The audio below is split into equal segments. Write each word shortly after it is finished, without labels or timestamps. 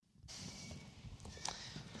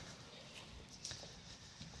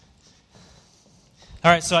All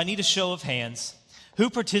right, so I need a show of hands. Who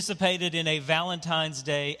participated in a Valentine's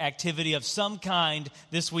Day activity of some kind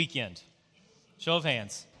this weekend? Show of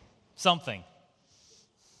hands. Something.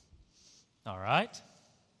 All right.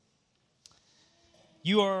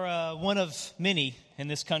 You are one of many in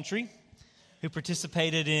this country who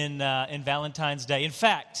participated in Valentine's Day. In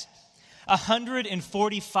fact,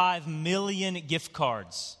 145 million gift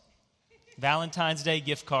cards, Valentine's Day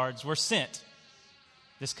gift cards, were sent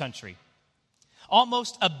this country.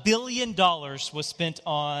 Almost $1 billion was spent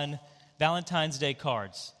on Valentine's Day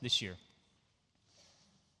cards this year.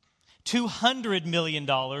 $200 million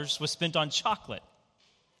was spent on chocolate.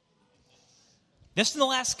 Just in the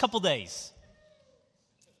last couple days.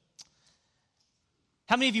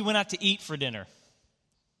 How many of you went out to eat for dinner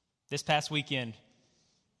this past weekend?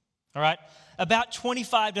 All right. About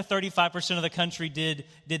 25 to 35% of the country did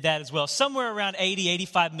that as well. Somewhere around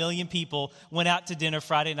 85 million people went out to dinner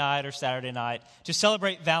Friday night or Saturday night to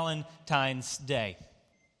celebrate Valentine's Day.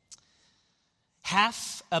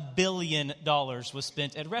 $500 million was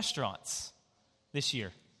spent at restaurants this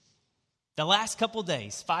year. The last couple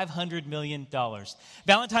days, $500 million.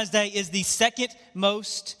 Valentine's Day is the second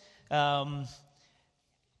most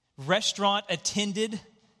restaurant-attended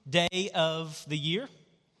day of the year.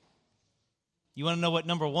 You want to know what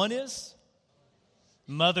number one is?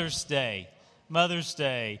 Mother's Day. Mother's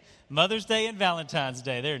Day. Mother's Day and Valentine's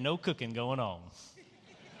Day. There's no cooking going on.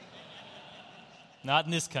 Not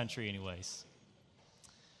in this country, anyways.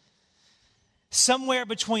 Somewhere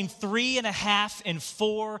between $3.5 and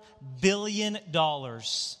 $4 billion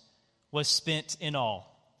was spent in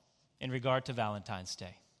all in regard to Valentine's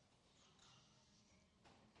Day.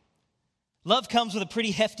 Love comes with a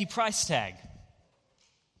pretty hefty price tag.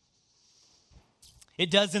 It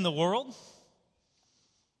does in the world,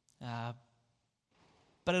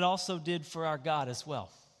 but it also did for our God as well.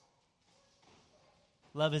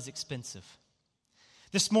 Love is expensive.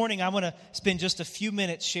 This morning, I want to spend just a few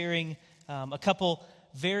minutes sharing a couple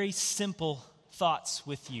very simple thoughts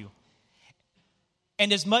with you.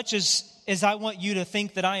 And as much as I want you to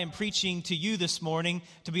think that I am preaching to you this morning,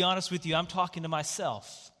 to be honest with you, I'm talking to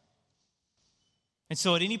myself. And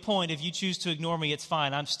so at any point, if you choose to ignore me, it's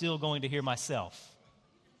fine. I'm still going to hear myself.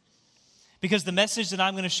 Because the message that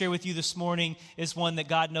I'm going to share with you this morning is one that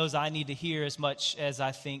God knows I need to hear as much as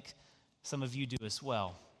I think some of you do as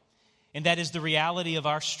well. And that is the reality of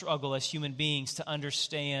our struggle as human beings to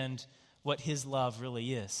understand what His love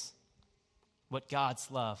really is. What God's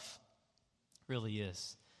love really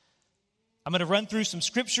is. I'm going to run through some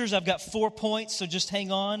scriptures. I've got 4 points, so just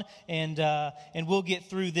hang on and we'll get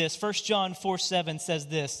through this. 1 John 4:7 says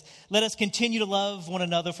this: "Let us continue to love one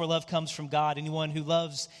another, for love comes from God. Anyone who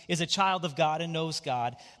loves is a child of God and knows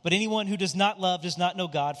God. But anyone who does not love does not know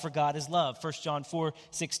God, for God is love." 1 John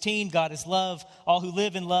 4:16, "God is love. All who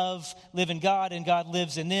live in love live in God, and God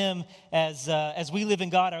lives in them. As we live in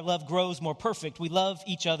God, our love grows more perfect. We love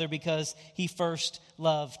each other because He first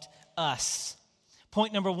loved us."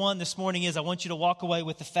 Point number 1 this morning is I want you to walk away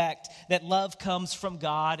with the fact that love comes from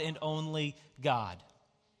God and only God.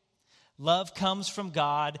 Love comes from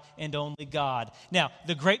God and only God. Now,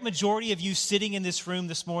 the great majority of you sitting in this room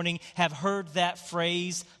this morning have heard that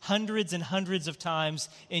phrase hundreds and hundreds of times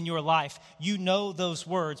in your life. You know those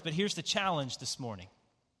words, but here's the challenge this morning.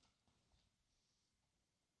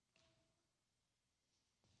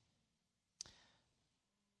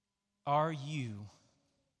 Are you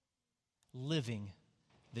living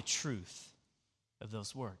the truth of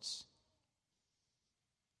those words?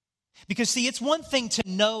 Because see, it's one thing to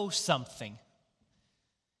know something.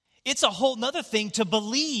 It's a whole nother thing to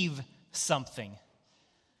believe something.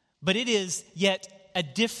 But it is yet a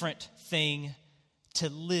different thing to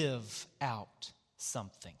live out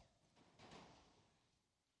something.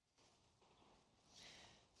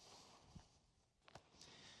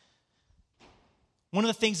 One of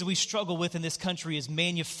the things that we struggle with in this country is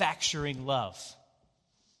manufacturing love.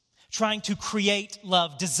 Trying to create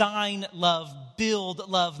love, design love, build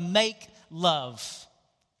love, make love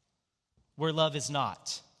where love is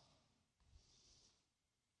not.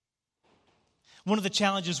 One of the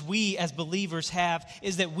challenges we as believers have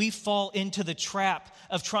is that we fall into the trap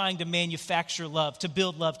of trying to manufacture love, to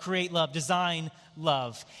build love, create love, design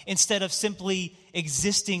love, instead of simply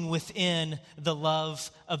existing within the love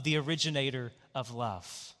of the originator of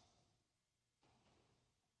love.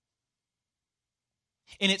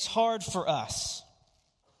 And it's hard for us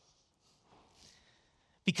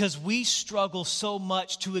because we struggle so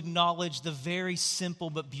much to acknowledge the very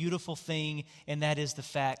simple but beautiful thing, and that is the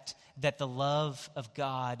fact that the love of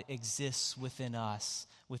God exists within us,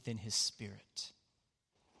 within His Spirit.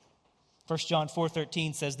 1 John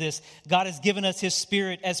 4:13 says this, God has given us his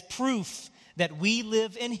Spirit as proof that we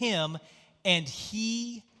live in him and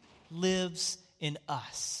he lives in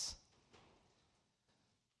us.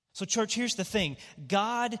 So church, here's the thing.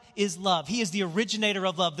 God is love. He is the originator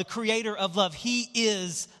of love, the creator of love. He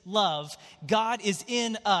is love. God is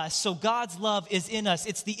in us. So God's love is in us.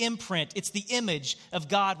 It's the imprint. It's the image of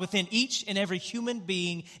God within each and every human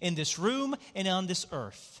being in this room and on this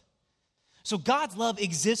earth. So God's love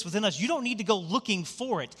exists within us. You don't need to go looking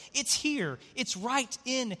for it. It's here. It's right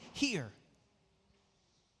in here.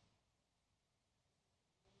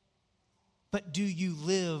 But do you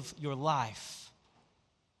live your life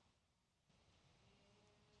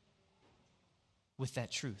with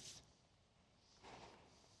that truth?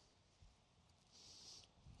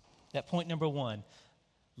 That point number one,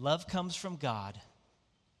 love comes from God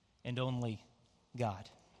and only God.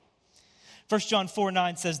 1 John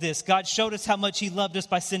 4:9 says this, God showed us how much he loved us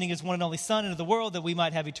by sending his one and only Son into the world that we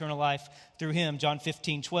might have eternal life through him. John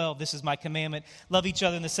 15:12, this is my commandment, love each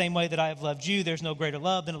other in the same way that I have loved you. There's no greater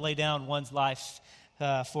love than to lay down one's life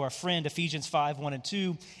for a friend. Ephesians 5:1 and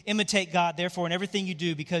 2. Imitate God, therefore, in everything you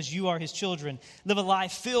do because you are his children. Live a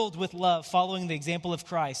life filled with love, following the example of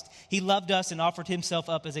Christ. He loved us and offered himself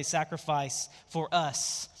up as a sacrifice for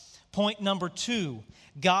us. Point number two,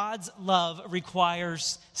 God's love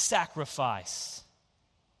requires sacrifice.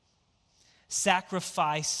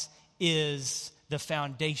 Sacrifice is the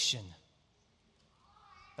foundation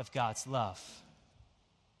of God's love.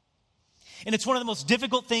 And it's one of the most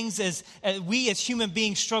difficult things as we as human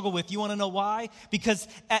beings struggle with. You want to know why? Because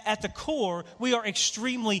at the core, we are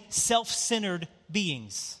extremely self-centered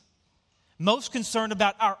beings. Most concerned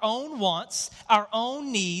about our own wants, our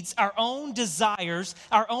own needs, our own desires,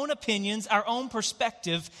 our own opinions, our own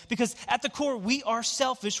perspective. Because at the core, we are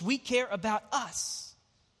selfish. We care about us.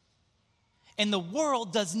 And the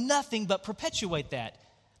world does nothing but perpetuate that.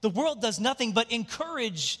 The world does nothing but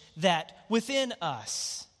encourage that within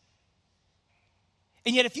us.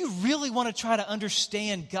 And yet, if you really want to try to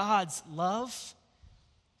understand God's love,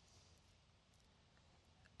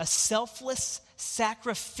 a selfless,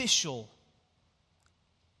 sacrificial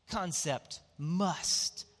concept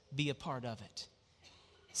must be a part of it.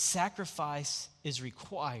 Sacrifice is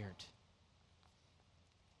required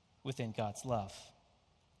within God's love.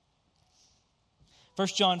 1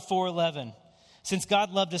 John 4:11. Since God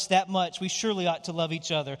loved us that much, we surely ought to love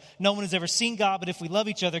each other. No one has ever seen God, but if we love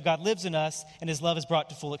each other, God lives in us, and his love is brought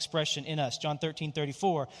to full expression in us. John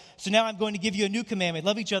 13:34. So now I'm going to give you a new commandment.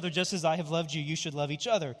 Love each other just as I have loved you. You should love each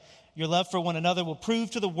other. Your love for one another will prove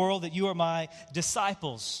to the world that you are my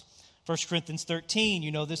disciples. 1 Corinthians 13,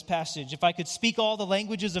 you know this passage. If I could speak all the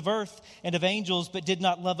languages of earth and of angels, but did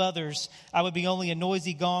not love others, I would be only a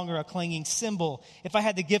noisy gong or a clanging cymbal. If I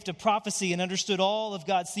had the gift of prophecy and understood all of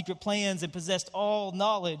God's secret plans and possessed all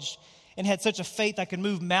knowledge and had such a faith I could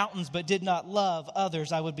move mountains, but did not love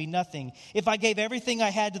others, I would be nothing. If I gave everything I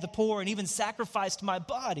had to the poor and even sacrificed my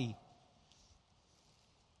body,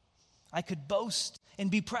 I could boast and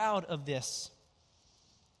be proud of this.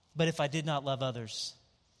 But if I did not love others,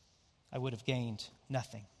 I would have gained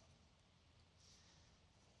nothing.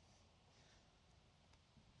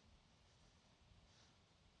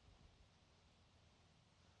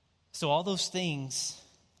 So all those things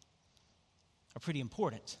are pretty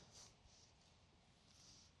important.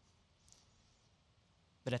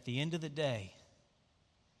 But at the end of the day,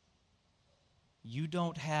 you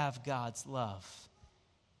don't have God's love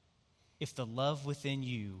if the love within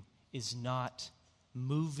you is not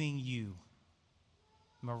moving you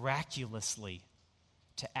miraculously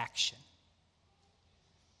to action.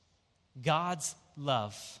 God's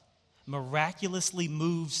love miraculously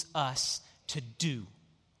moves us to do.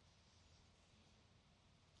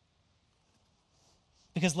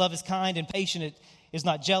 Because love is kind and patient. It is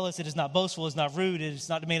not jealous. It is not boastful. It is not rude. It does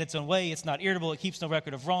not demand its own way. It's not irritable. It keeps no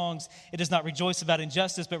record of wrongs. It does not rejoice about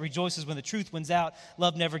injustice, but rejoices when the truth wins out.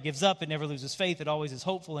 Love never gives up. It never loses faith. It always is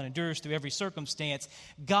hopeful and endures through every circumstance.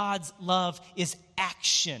 God's love is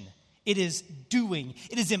action. It is doing.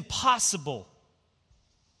 It is impossible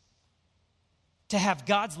to have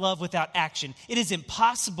God's love without action. It is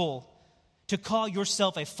impossible to call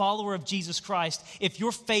yourself a follower of Jesus Christ if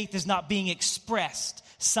your faith is not being expressed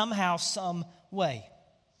somehow, some way.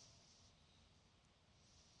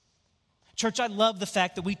 Church, I love the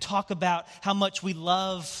fact that we talk about how much we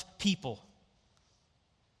love people,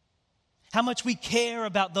 how much we care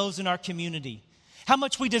about those in our community, how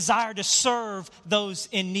much we desire to serve those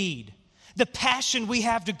in need, the passion we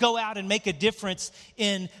have to go out and make a difference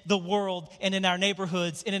in the world and in our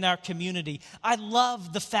neighborhoods and in our community. I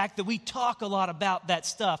love the fact that we talk a lot about that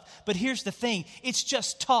stuff, but here's the thing, it's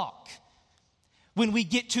just talk. when we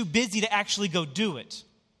get too busy to actually go do it.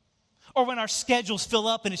 Or when our schedules fill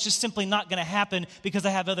up and it's just simply not going to happen because I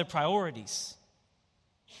have other priorities.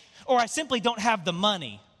 Or I simply don't have the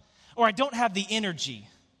money. Or I don't have the energy.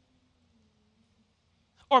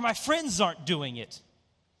 Or my friends aren't doing it.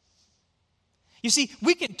 You see,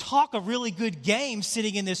 we can talk a really good game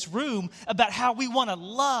sitting in this room about how we want to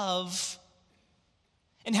love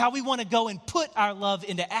and how we want to go and put our love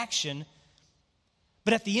into action.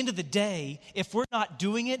 But at the end of the day, if we're not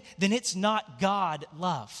doing it, then it's not God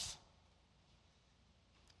love.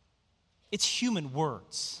 It's human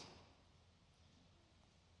words.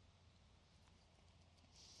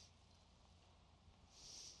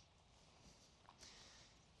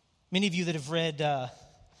 Many of you that have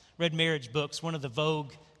read marriage books, one of the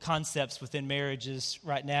vogue concepts within marriages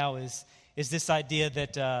right now is this idea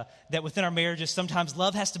that within our marriages, sometimes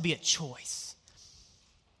love has to be a choice.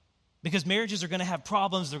 Because marriages are going to have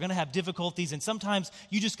problems, they're going to have difficulties, and sometimes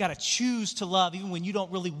you just got to choose to love even when you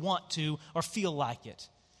don't really want to or feel like it.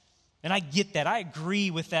 And I get that. I agree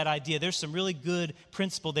with that idea. There's some really good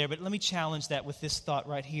principle there, but let me challenge that with this thought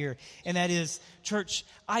right here. And that is, church,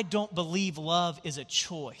 I don't believe love is a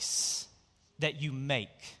choice that you make.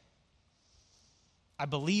 I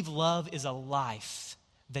believe love is a life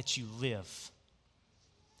that you live.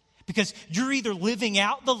 Because you're either living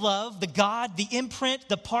out the love, the God, the imprint,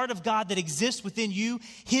 the part of God that exists within you,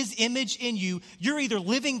 His image in you. You're either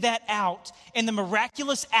living that out, and the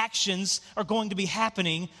miraculous actions are going to be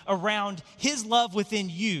happening around His love within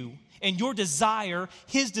you and your desire,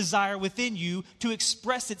 His desire within you to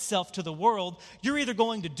express itself to the world. You're either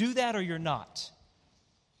going to do that or you're not.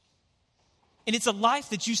 And it's a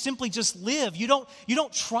life that you simply just live. You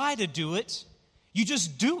don't try to do it. You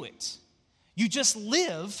just do it. You just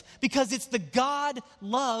live because it's the God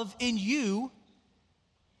love in you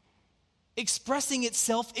expressing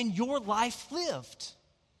itself in your life lived.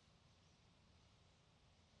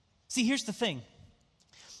 See, here's the thing.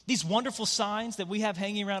 These wonderful signs that we have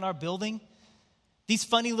hanging around our building, these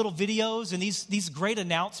funny little videos and these great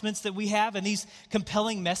announcements that we have and these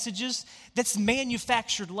compelling messages, that's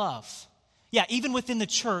manufactured love. Yeah, even within the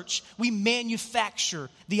church, we manufacture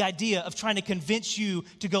the idea of trying to convince you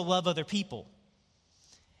to go love other people.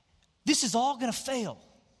 This is all going to fail.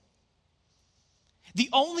 The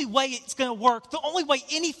only way it's going to work, the only way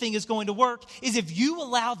anything is going to work is if you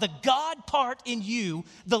allow the God part in you,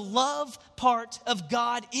 the love part of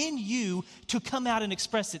God in you to come out and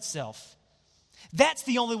express itself. That's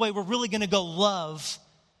the only way we're really going to go love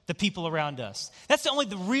the people around us. That's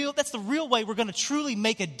the real way we're going to truly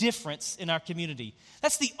make a difference in our community.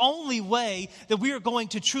 That's the only way that we are going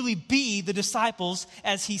to truly be the disciples,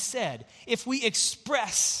 as He said. If we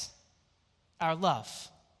express our love,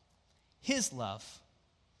 His love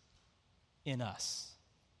in us.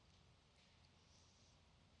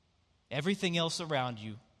 Everything else around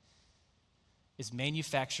you is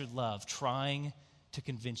manufactured love trying to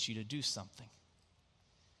convince you to do something.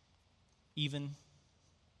 Even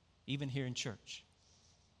here in church.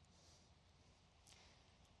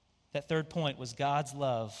 That third point was God's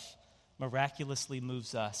love miraculously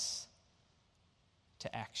moves us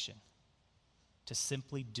to action, to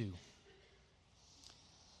simply do.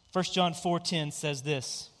 1 John 4:10 says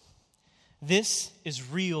this, "This is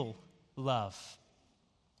real love.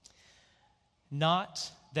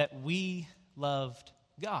 Not that we loved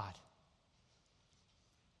God,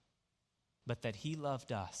 but that He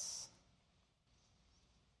loved us."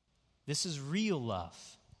 This is real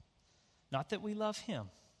love. Not that we love Him,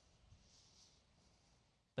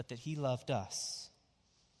 but that He loved us.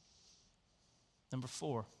 Number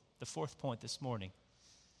 4, the fourth point this morning.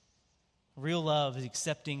 Real love is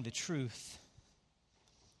accepting the truth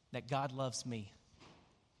that God loves me.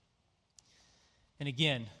 And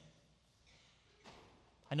again,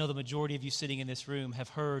 I know the majority of you sitting in this room have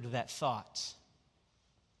heard that thought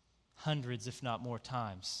hundreds, if not more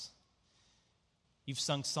times. You've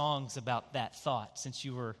sung songs about that thought since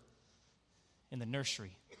you were in the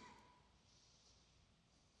nursery.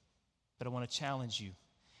 But I want to challenge you.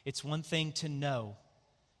 It's one thing to know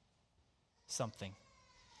something.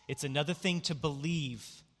 It's another thing to believe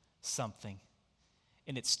something.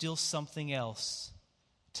 And it's still something else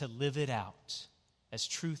to live it out as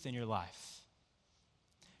truth in your life.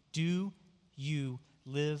 Do you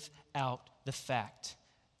live out the fact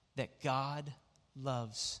that God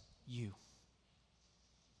loves you?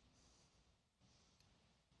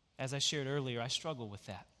 As I shared earlier, I struggle with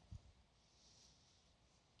that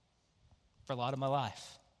for a lot of my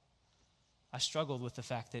life. I struggled with the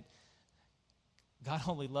fact that God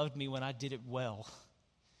only loved me when I did it well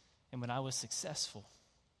and when I was successful.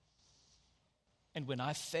 And when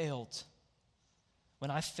I failed, when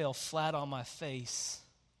I fell flat on my face,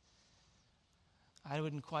 I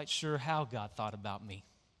wasn't quite sure how God thought about me.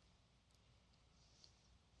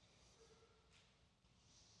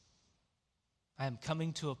 I am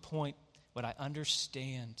coming to a point where I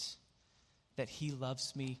understand that He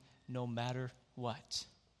loves me no matter what.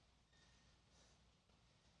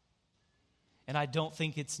 And I don't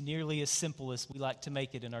think it's nearly as simple as we like to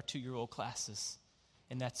make it in our 2-year-old classes.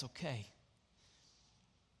 And that's okay.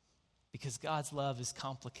 Because God's love is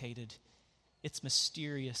complicated. It's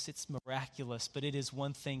mysterious. It's miraculous. But it is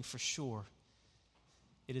one thing for sure.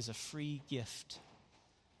 It is a free gift.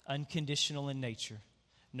 Unconditional in nature.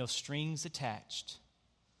 No strings attached.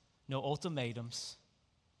 No ultimatums.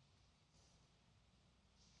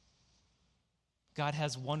 God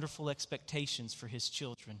has wonderful expectations for His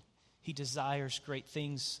children. He desires great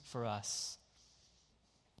things for us.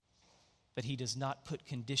 But He does not put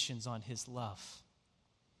conditions on His love.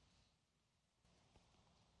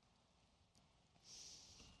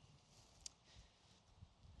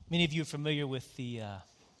 Many of you are familiar with the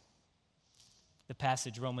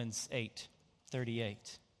passage Romans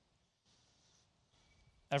 8:38.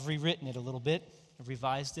 I've rewritten it a little bit. I've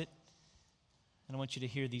revised it. And I want you to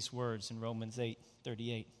hear these words in Romans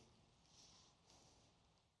 8:38.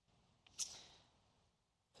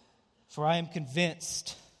 For I am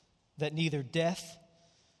convinced that neither death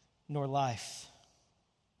nor life,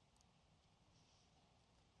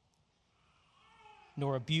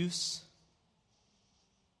 nor abuse,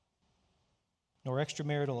 nor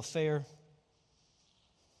extramarital affair,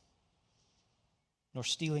 nor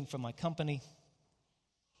stealing from my company,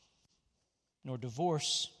 nor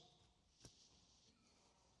divorce,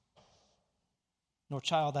 nor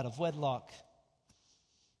child out of wedlock,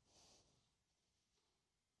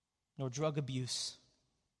 nor drug abuse,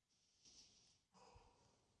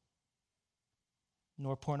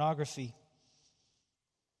 nor pornography,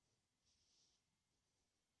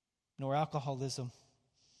 nor alcoholism,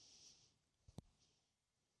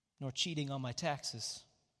 nor cheating on my taxes,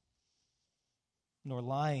 nor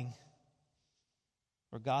lying,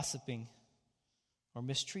 or gossiping, or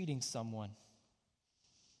mistreating someone,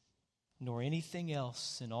 nor anything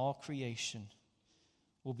else in all creation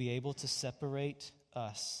will be able to separate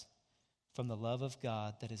us from the love of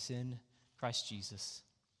God that is in Christ Jesus,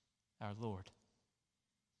 our Lord.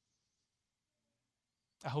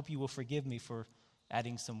 I hope you will forgive me for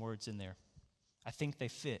adding some words in there. I think they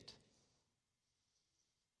fit.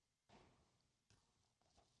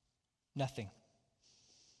 Nothing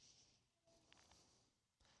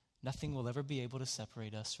will ever be able to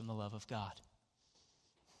separate us from the love of God.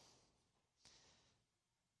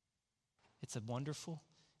 It's a wonderful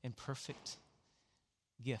and perfect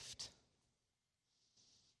gift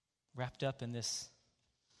wrapped up in this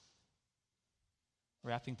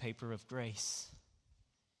wrapping paper of grace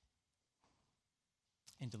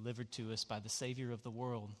and delivered to us by the Savior of the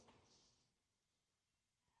world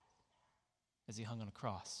as He hung on a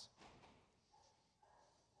cross.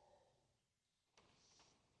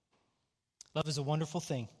 Love is a wonderful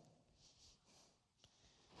thing.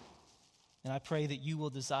 And I pray that you will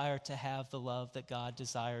desire to have the love that God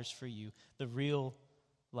desires for you, the real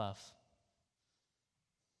love.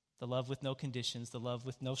 The love with no conditions, the love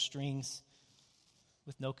with no strings,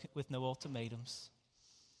 with no ultimatums.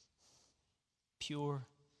 Pure,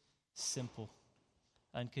 simple,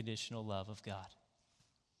 unconditional love of God.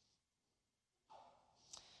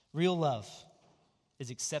 Real love is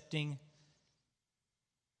accepting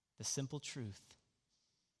the simple truth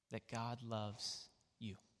that God loves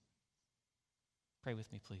you. Pray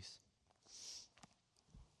with me, please.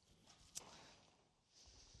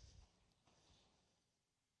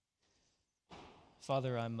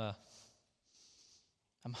 Father, I'm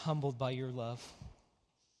humbled by your love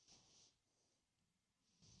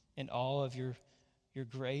and all of your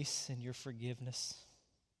grace and your forgiveness.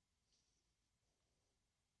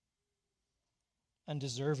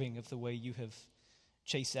 Undeserving of the way you have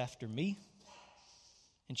chased after me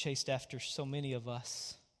and chased after so many of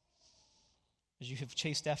us, as you have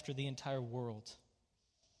chased after the entire world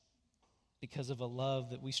because of a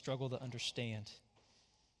love that we struggle to understand.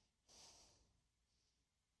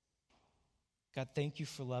 God, thank you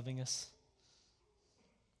for loving us.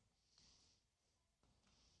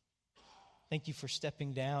 Thank you for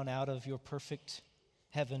stepping down out of your perfect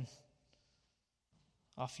heaven,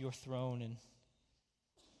 off your throne, and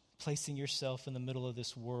placing yourself in the middle of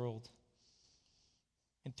this world.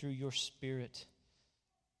 And through your Spirit,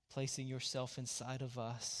 placing yourself inside of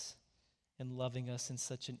us and loving us in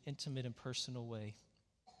such an intimate and personal way.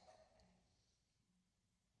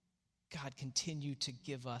 God, continue to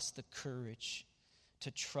give us the courage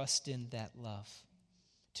to trust in that love.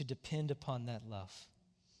 to depend upon that love.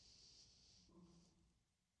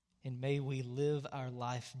 And may we live our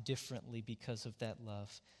life differently because of that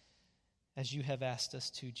love. As you have asked us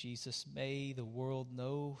to, Jesus, may the world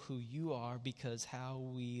know who you are because how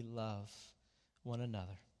we love one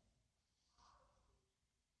another.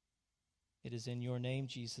 It is in your name,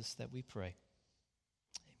 Jesus, that we pray.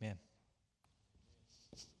 Amen.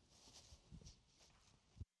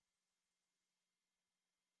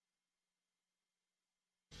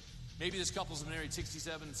 Maybe this couple's been married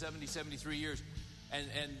 67, 70, 73 years, and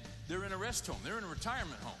they're in a rest home. They're in a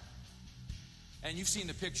retirement home. And you've seen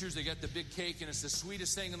the pictures. They got the big cake, and it's the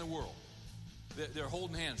sweetest thing in the world. They're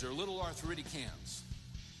holding hands. They're little arthritic hands.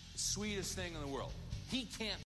 The sweetest thing in the world. He can't